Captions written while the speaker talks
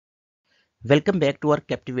Welcome back to our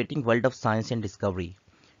captivating world of science and discovery.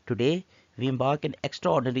 Today, we embark an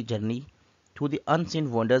extraordinary journey through the unseen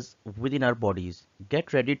wonders within our bodies.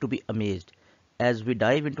 Get ready to be amazed as we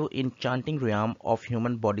dive into enchanting realm of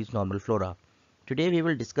human body's normal flora. Today, we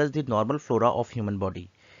will discuss the normal flora of human body.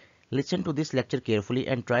 Listen to this lecture carefully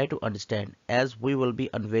and try to understand as we will be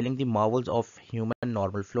unveiling the marvels of human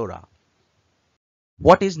normal flora.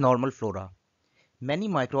 What is normal flora? Many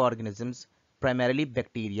microorganisms, primarily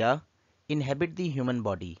bacteria, inhabit the human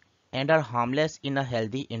body and are harmless in a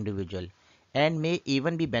healthy individual and may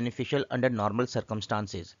even be beneficial under normal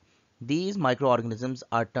circumstances. These microorganisms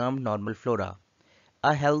are termed normal flora.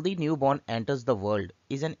 A healthy newborn enters the world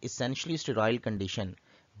is an essentially sterile condition,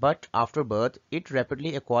 but after birth it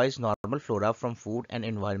rapidly acquires normal flora from food and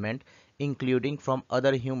environment, including from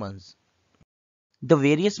other humans. The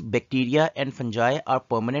various bacteria and fungi are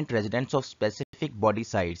permanent residents of specific body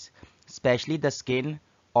sites, especially the skin,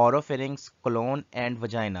 oropharynx, colon, and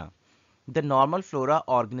vagina. The normal flora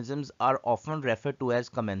organisms are often referred to as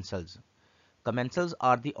commensals. Commensals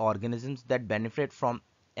are the organisms that benefit from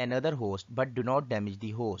another host but do not damage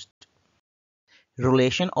the host.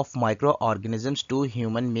 Relation of microorganisms to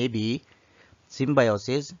human may be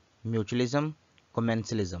symbiosis, mutualism,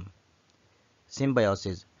 commensalism.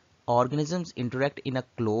 Symbiosis. Organisms interact in a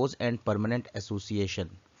close and permanent association.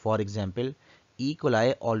 For example, E.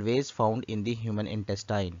 coli always found in the human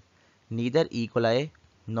intestine. Neither E. coli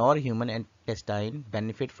nor human intestine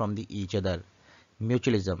benefit from each other.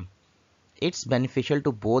 Mutualism. It's beneficial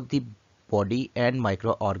to both the body and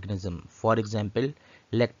microorganism. For example,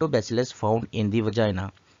 Lactobacillus found in the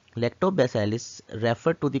vagina. Lactobacillus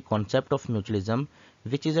refer to the concept of mutualism,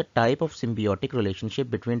 which is a type of symbiotic relationship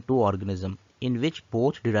between two organisms in which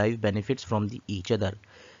both derive benefits from each other.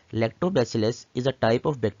 Lactobacillus is a type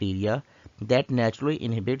of bacteria that naturally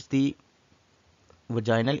inhabits the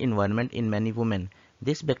vaginal environment in many women.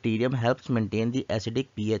 This bacterium helps maintain the acidic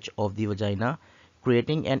pH of the vagina,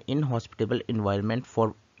 creating an inhospitable environment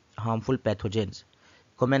for harmful pathogens.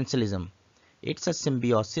 Commensalism. It's a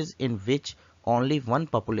symbiosis in which only one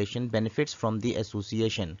population benefits from the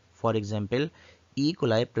association. For example, E.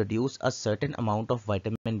 coli produce a certain amount of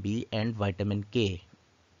vitamin B and vitamin K.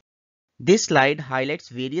 This slide highlights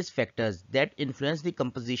various factors that influence the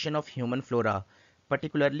composition of human flora,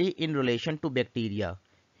 particularly in relation to bacteria.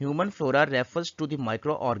 Human flora refers to the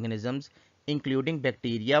microorganisms, including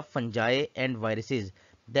bacteria, fungi, and viruses,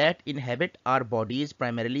 that inhabit our bodies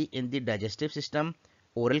primarily in the digestive system,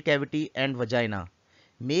 oral cavity, and vagina.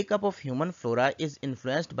 Makeup of human flora is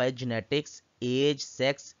influenced by genetics, age,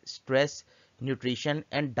 sex, stress, nutrition,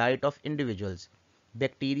 and diet of individuals.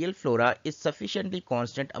 Bacterial flora is sufficiently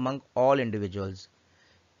constant among all individuals.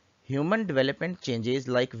 Human development changes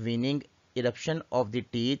like weaning, eruption of the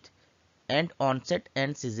teeth, and onset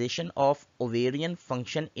and cessation of ovarian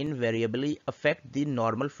function invariably affect the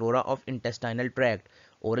normal flora of intestinal tract,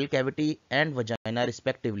 oral cavity, and vagina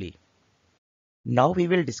respectively. Now we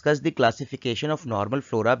will discuss the classification of normal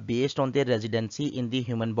flora based on their residency in the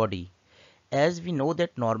human body. As we know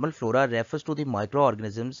that normal flora refers to the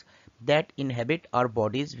microorganisms that inhabit our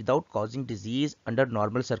bodies without causing disease under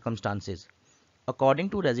normal circumstances. According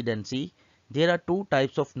to residency, there are two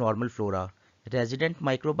types of normal flora, resident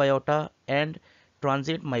microbiota and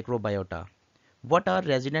transient microbiota. What are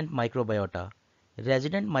resident microbiota?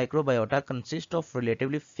 Resident microbiota consist of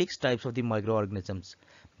relatively fixed types of the microorganisms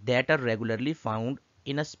that are regularly found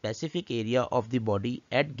in a specific area of the body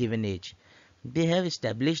at given age. They have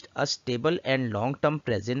established a stable and long-term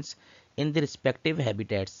presence in the respective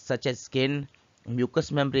habitats such as skin,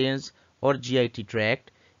 mucous membranes, or GIT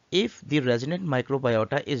tract. If the resident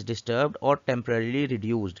microbiota is disturbed or temporarily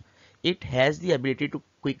reduced, it has the ability to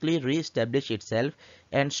quickly re-establish itself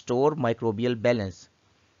and store microbial balance.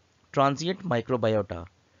 Transient microbiota.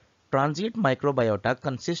 Transient microbiota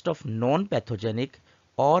consists of non-pathogenic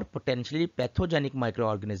or potentially pathogenic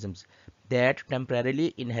microorganisms that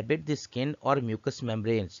temporarily inhabit the skin or mucous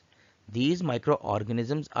membranes. These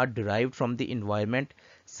microorganisms are derived from the environment,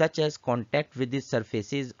 such as contact with the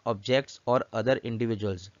surfaces, objects, or other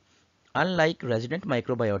individuals. Unlike resident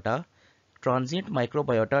microbiota, transient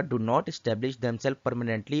microbiota do not establish themselves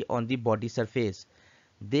permanently on the body surface.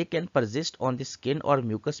 They can persist on the skin or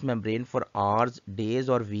mucous membrane for hours, days,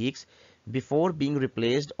 or weeks before being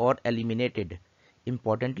replaced or eliminated.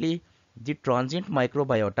 Importantly, the transient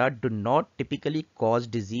microbiota do not typically cause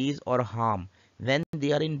disease or harm when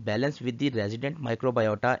they are in balance with the resident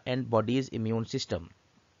microbiota and body's immune system.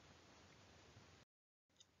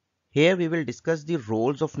 Here we will discuss the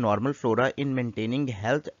roles of normal flora in maintaining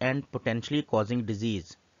health and potentially causing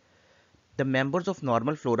disease. The members of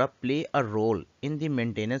normal flora play a role in the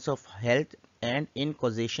maintenance of health and in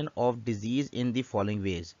causation of disease in the following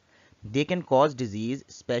ways. They can cause disease,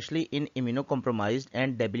 especially in immunocompromised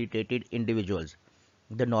and debilitated individuals.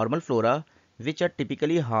 The normal flora, which are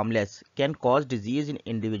typically harmless, can cause disease in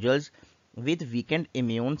individuals with weakened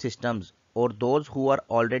immune systems or those who are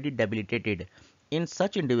already debilitated. In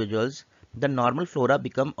such individuals, the normal flora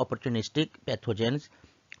become opportunistic pathogens,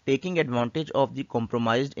 taking advantage of the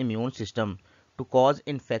compromised immune system to cause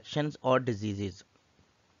infections or diseases.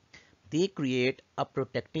 They create a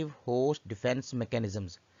protective host defense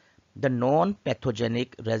mechanisms. The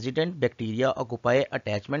non-pathogenic resident bacteria occupy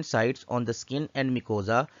attachment sites on the skin and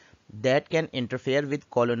mucosa that can interfere with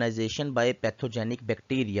colonization by pathogenic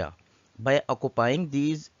bacteria. By occupying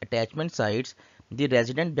these attachment sites, the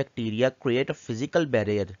resident bacteria create a physical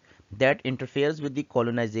barrier that interferes with the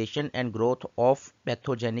colonization and growth of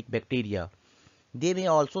pathogenic bacteria. They may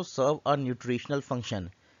also serve a nutritional function.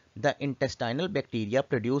 The intestinal bacteria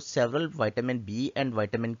produce several vitamin B and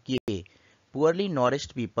vitamin K. Poorly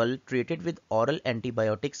nourished people treated with oral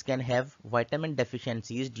antibiotics can have vitamin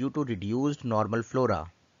deficiencies due to reduced normal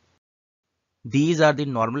flora. These are the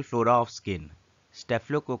normal flora of skin: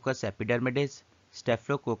 Staphylococcus epidermidis,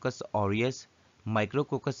 Staphylococcus aureus,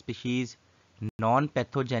 Micrococcus species,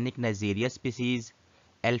 non-pathogenic Neisseria species,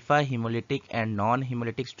 alpha hemolytic and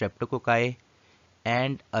non-hemolytic streptococci,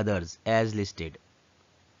 and others as listed.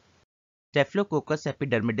 Staphylococcus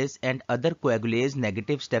epidermidis and other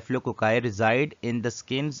coagulase-negative staphylococci reside in the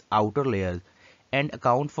skin's outer layers and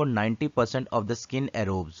account for 90% of the skin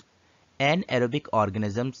aerobes. Anaerobic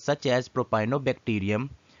organisms such as Propionibacterium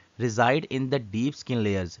reside in the deep skin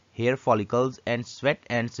layers, hair follicles, and sweat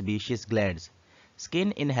and sebaceous glands.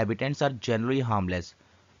 Skin inhabitants are generally harmless,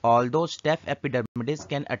 although Staph epidermidis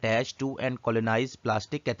can attach to and colonize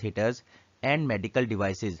plastic catheters and medical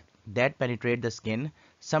devices that penetrate the skin,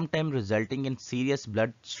 sometimes resulting in serious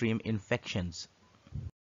bloodstream infections.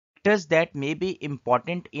 Factors that may be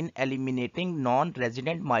important in eliminating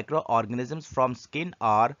non-resident microorganisms from skin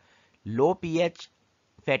are low pH,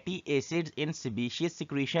 fatty acids in sebaceous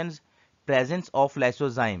secretions, presence of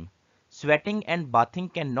lysozyme. Sweating and bathing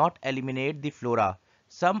cannot eliminate the flora.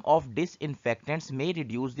 Some of disinfectants may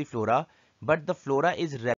reduce the flora, but the flora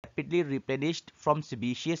is rapidly replenished from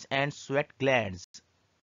sebaceous and sweat glands.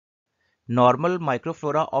 Normal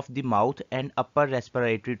microflora of the mouth and upper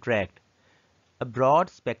respiratory tract. A broad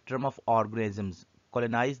spectrum of organisms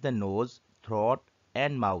colonize the nose, throat,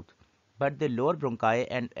 and mouth, but the lower bronchi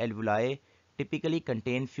and alveoli typically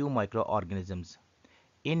contain few microorganisms.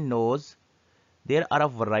 In nose, there are a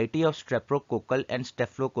variety of streptococcal and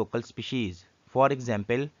staphylococcal species. For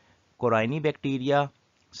example, Corynebacteria,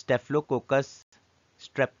 Staphylococcus,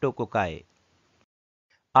 streptococci.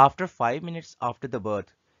 After 5 minutes after the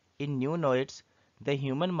birth, in neonates, the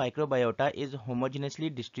human microbiota is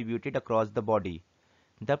homogeneously distributed across the body.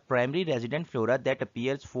 The primary resident flora that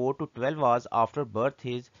appears 4 to 12 hours after birth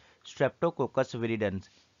is Streptococcus viridans,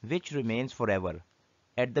 which remains forever.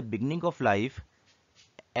 At the beginning of life,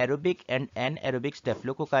 aerobic and anaerobic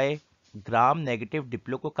staphylococci, gram-negative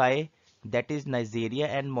diplococci, that is Neisseria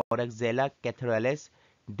and Moraxella catharalis,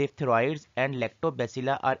 diphtheroids, and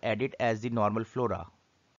Lactobacillus are added as the normal flora.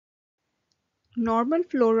 Normal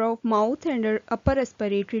flora of mouth and upper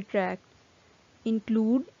respiratory tract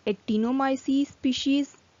include actinomyces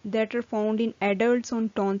species that are found in adults on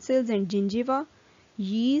tonsils and gingiva,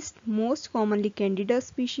 yeast, most commonly Candida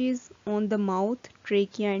species, on the mouth,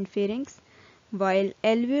 trachea and pharynx, while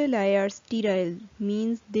alveoli are sterile,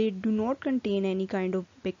 means they do not contain any kind of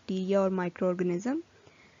bacteria or microorganism.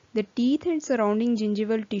 The teeth and surrounding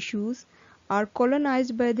gingival tissues are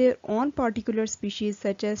colonized by their own particular species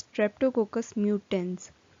such as Streptococcus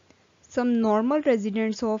mutans. Some normal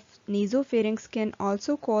residents of nasopharynx can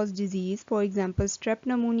also cause disease. For example, strep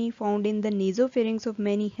pneumoniae found in the nasopharynx of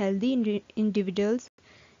many healthy individuals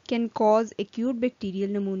can cause acute bacterial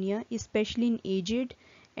pneumonia, especially in aged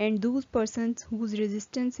and those persons whose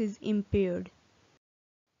resistance is impaired.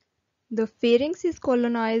 The pharynx is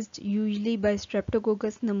colonized usually by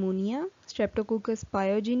Streptococcus pneumonia, Streptococcus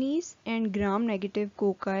pyogenes, and gram-negative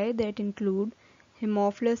cocci that include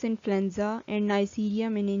Haemophilus influenza and Neisseria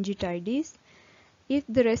meningitidis. If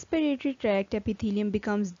the respiratory tract epithelium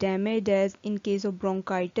becomes damaged, as in case of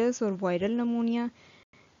bronchitis or viral pneumonia,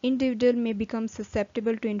 individual may become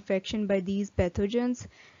susceptible to infection by these pathogens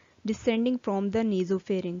descending from the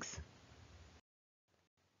nasopharynx.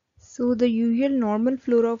 So the usual normal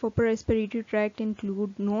flora of upper respiratory tract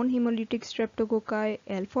include non-hemolytic streptococci,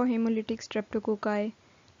 alpha-hemolytic streptococci,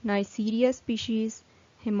 Neisseria species,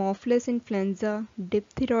 Haemophilus influenza,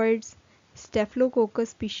 diphtheroids,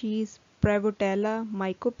 Staphylococcus species, Prevotella,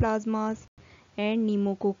 Mycoplasmas, and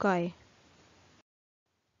Pneumococci.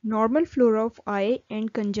 Normal flora of eye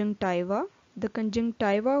and conjunctiva. The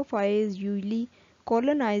conjunctiva of eye is usually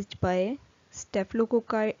colonized by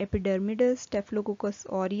Staphylococci epidermidis, Staphylococcus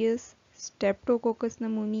aureus, Streptococcus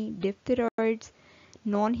pneumoniae, diphtheroids,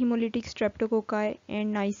 non-hemolytic streptococci,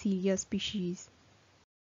 and Neisseria species.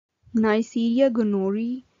 Neisseria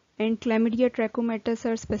gonorrhoeae and Chlamydia trachomatis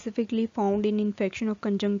are specifically found in infection of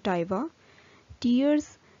conjunctiva.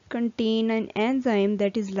 Tears contain an enzyme,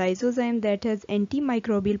 that is lysozyme, that has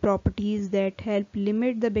antimicrobial properties that help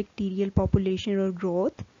limit the bacterial population or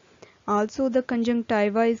growth. Also, the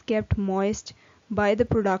conjunctiva is kept moist by the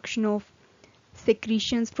production of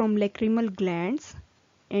secretions from lacrimal glands,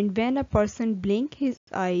 and when a person blinks his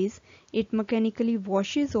eyes, it mechanically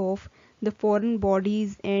washes off the foreign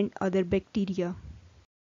bodies and other bacteria.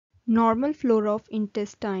 Normal flora of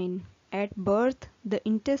intestine. At birth, the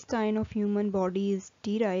intestine of human body is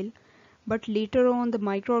sterile, but later on the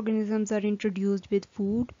microorganisms are introduced with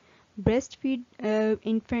food. Breastfeed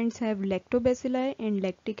infants have lactobacilli and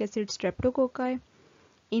lactic acid streptococci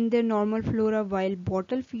in their normal flora, while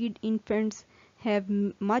bottle feed infants have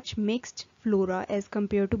much mixed flora as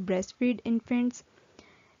compared to breastfeed infants.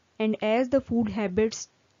 And as the food habits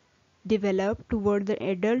develop toward the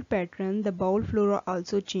adult pattern, the bowel flora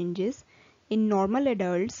also changes. In normal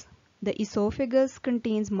adults, the esophagus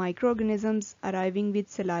contains microorganisms arriving with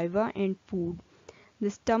saliva and food. The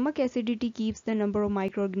stomach acidity keeps the number of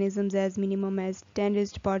microorganisms as minimum as 10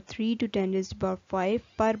 raised to the power 3 to 10 raised to the power 5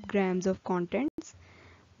 per grams of contents,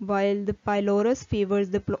 while the pylorus favors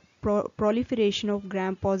the proliferation of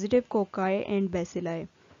gram-positive cocci and bacilli.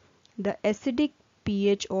 The acidic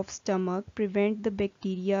pH of stomach prevent the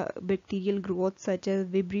bacterial growth such as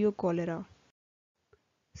Vibrio cholera.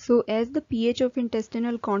 So as the pH of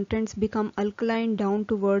intestinal contents become alkaline down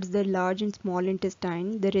towards the large and small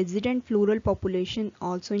intestine, the resident floral population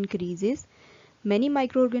also increases. Many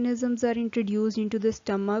microorganisms are introduced into the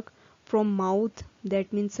stomach from mouth,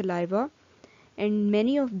 that means saliva, and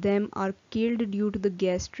many of them are killed due to the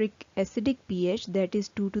gastric acidic pH, that is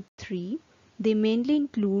 2 to 3. They mainly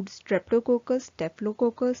include Streptococcus,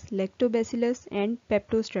 Staphylococcus, Lactobacillus, and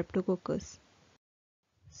Peptostreptococcus.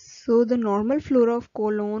 So the normal flora of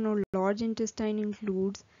colon or large intestine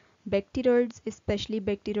includes bacteroids, especially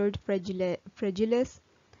Bacteroides fragilis,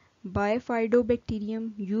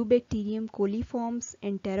 Bifidobacterium, Eubacterium, coliforms,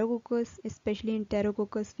 Enterococcus, especially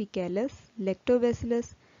Enterococcus faecalis,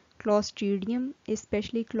 Lactobacillus, Clostridium,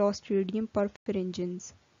 especially Clostridium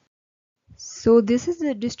perfringens. So this is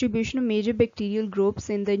the distribution of major bacterial groups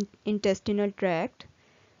in the intestinal tract.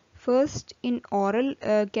 First, in oral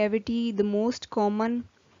cavity, the most common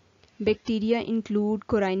bacteria include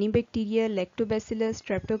Corynebacteria, Lactobacillus,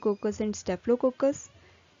 Streptococcus, and Staphylococcus.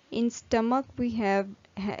 In stomach, we have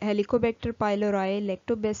Helicobacter pylori,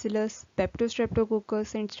 Lactobacillus,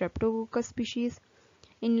 Peptostreptococcus, and Streptococcus species.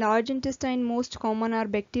 In large intestine, most common are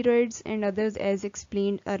bacteroids and others as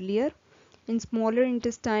explained earlier. In smaller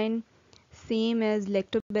intestine, same as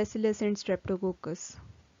Lactobacillus and Streptococcus.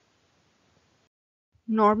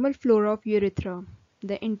 Normal flora of urethra.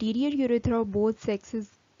 The anterior urethra of both sexes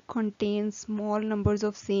contains small numbers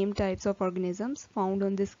of same types of organisms found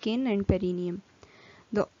on the skin and perineum.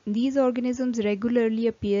 These organisms regularly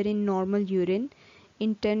appear in normal urine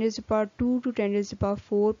in 10 raised to the power 2 to 10 raised to the power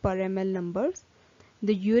 4 per ml numbers.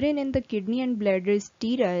 The urine in the kidney and bladder is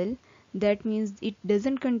sterile. That means it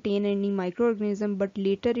doesn't contain any microorganism, but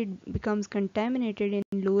later it becomes contaminated in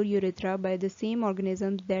lower urethra by the same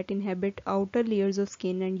organisms that inhabit outer layers of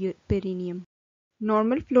skin and perineum.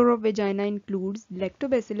 Normal flora of vagina includes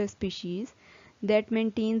Lactobacillus species that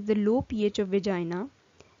maintains the low pH of vagina,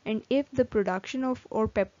 and if the production of or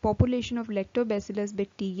population of Lactobacillus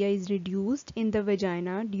bacteria is reduced in the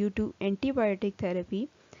vagina due to antibiotic therapy,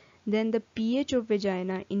 then the pH of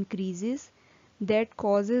vagina increases. That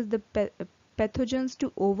causes the pathogens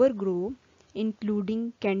to overgrow,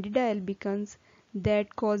 including Candida albicans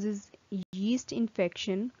that causes yeast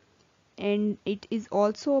infection, and it is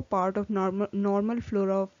also a part of normal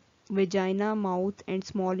flora of vagina, mouth, and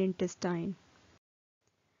small intestine.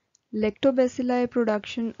 Lactobacilli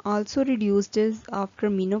production also reduces after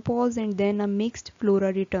menopause, and then a mixed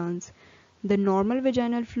flora returns. The normal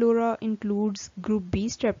vaginal flora includes group B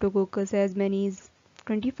Streptococcus, as many as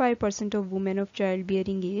 25% of women of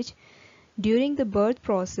childbearing age. During the birth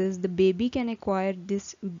process, the baby can acquire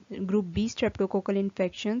this group B streptococcal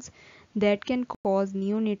infections that can cause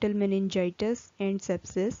neonatal meningitis and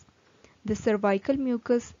sepsis. The cervical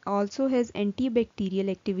mucus also has antibacterial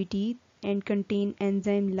activity and contain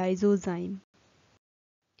enzyme lysozyme.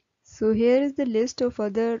 So here is the list of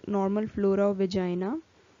other normal flora of vagina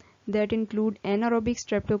that include anaerobic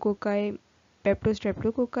streptococci,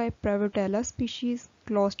 peptostreptococci, prevotella species,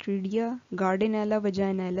 Clostridia, Gardnerella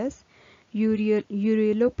vaginalis,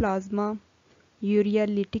 Ureoloplasma,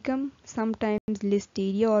 Urealyticum, sometimes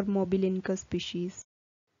Listeria or Mobilincus species.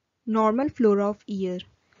 Normal flora of ear.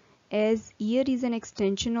 As ear is an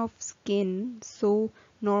extension of skin, so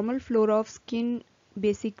normal flora of skin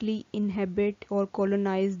basically inhabit or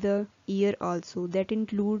colonize the ear also. That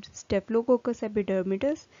includes Staphylococcus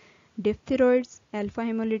epidermidis, diphtheroids, alpha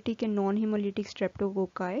hemolytic and non-hemolytic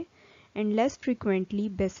streptococci, and less frequently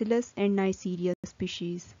Bacillus and Neisseria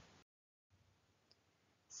species.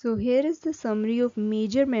 So here is the summary of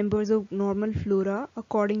major members of normal flora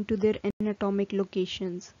according to their anatomic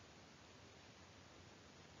locations.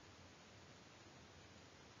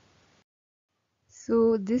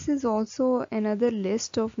 So this is also another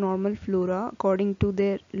list of normal flora according to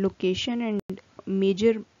their location and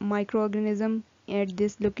major microorganism at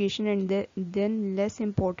this location and then less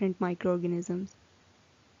important microorganisms.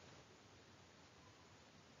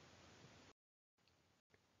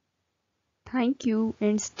 Thank you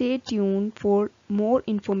and stay tuned for more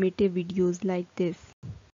informative videos like this.